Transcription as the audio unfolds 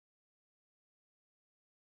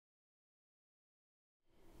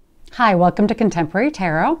Hi, welcome to Contemporary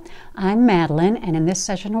Tarot. I'm Madeline, and in this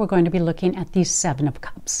session we're going to be looking at the Seven of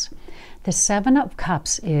Cups. The Seven of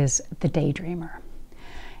Cups is the daydreamer.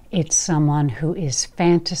 It's someone who is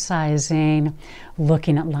fantasizing,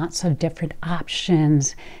 looking at lots of different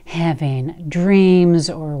options, having dreams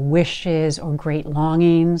or wishes or great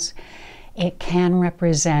longings. It can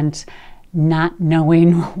represent not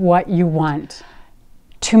knowing what you want,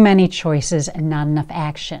 too many choices and not enough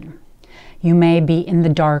action. You may be in the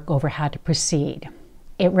dark over how to proceed.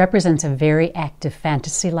 It represents a very active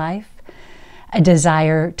fantasy life, a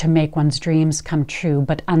desire to make one's dreams come true,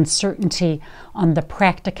 but uncertainty on the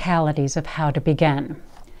practicalities of how to begin.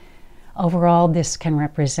 Overall, this can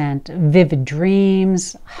represent vivid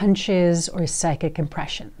dreams, hunches, or psychic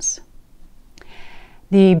impressions.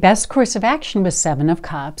 The best course of action with Seven of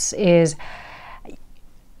Cups is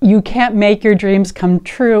you can't make your dreams come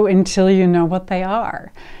true until you know what they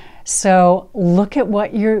are. So look at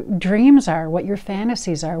what your dreams are, what your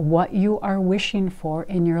fantasies are, what you are wishing for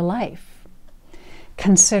in your life.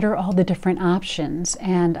 Consider all the different options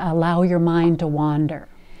and allow your mind to wander.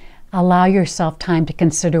 Allow yourself time to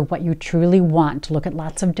consider what you truly want. Look at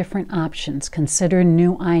lots of different options. Consider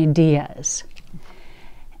new ideas.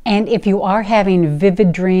 And if you are having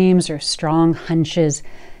vivid dreams or strong hunches,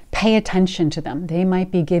 pay attention to them. They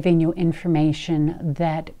might be giving you information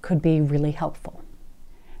that could be really helpful.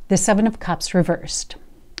 The Seven of Cups reversed.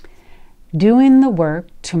 Doing the work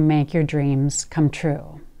to make your dreams come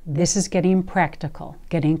true. This is getting practical,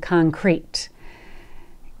 getting concrete,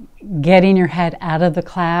 getting your head out of the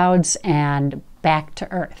clouds and back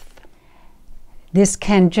to earth. This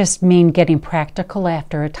can just mean getting practical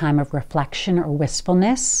after a time of reflection or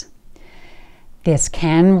wistfulness. This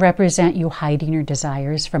can represent you hiding your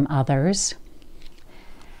desires from others.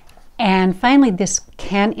 And finally, this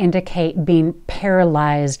can indicate being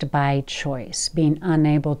paralyzed by choice, being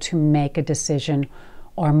unable to make a decision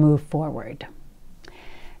or move forward.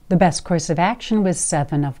 The best course of action with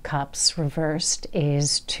Seven of Cups reversed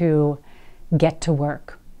is to get to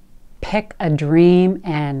work. Pick a dream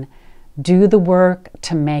and do the work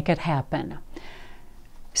to make it happen.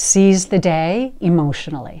 Seize the day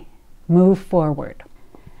emotionally. Move forward.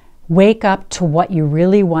 Wake up to what you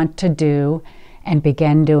really want to do and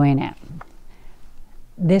begin doing it.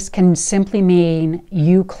 This can simply mean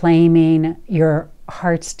you claiming your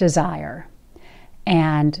heart's desire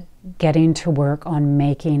and getting to work on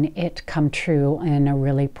making it come true in a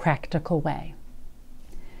really practical way.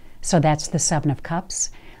 So that's the Seven of Cups.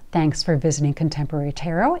 Thanks for visiting Contemporary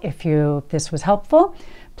Tarot. If this was helpful,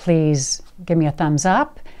 please give me a thumbs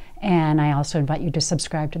up, and I also invite you to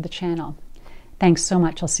subscribe to the channel. Thanks so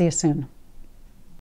much. I'll see you soon.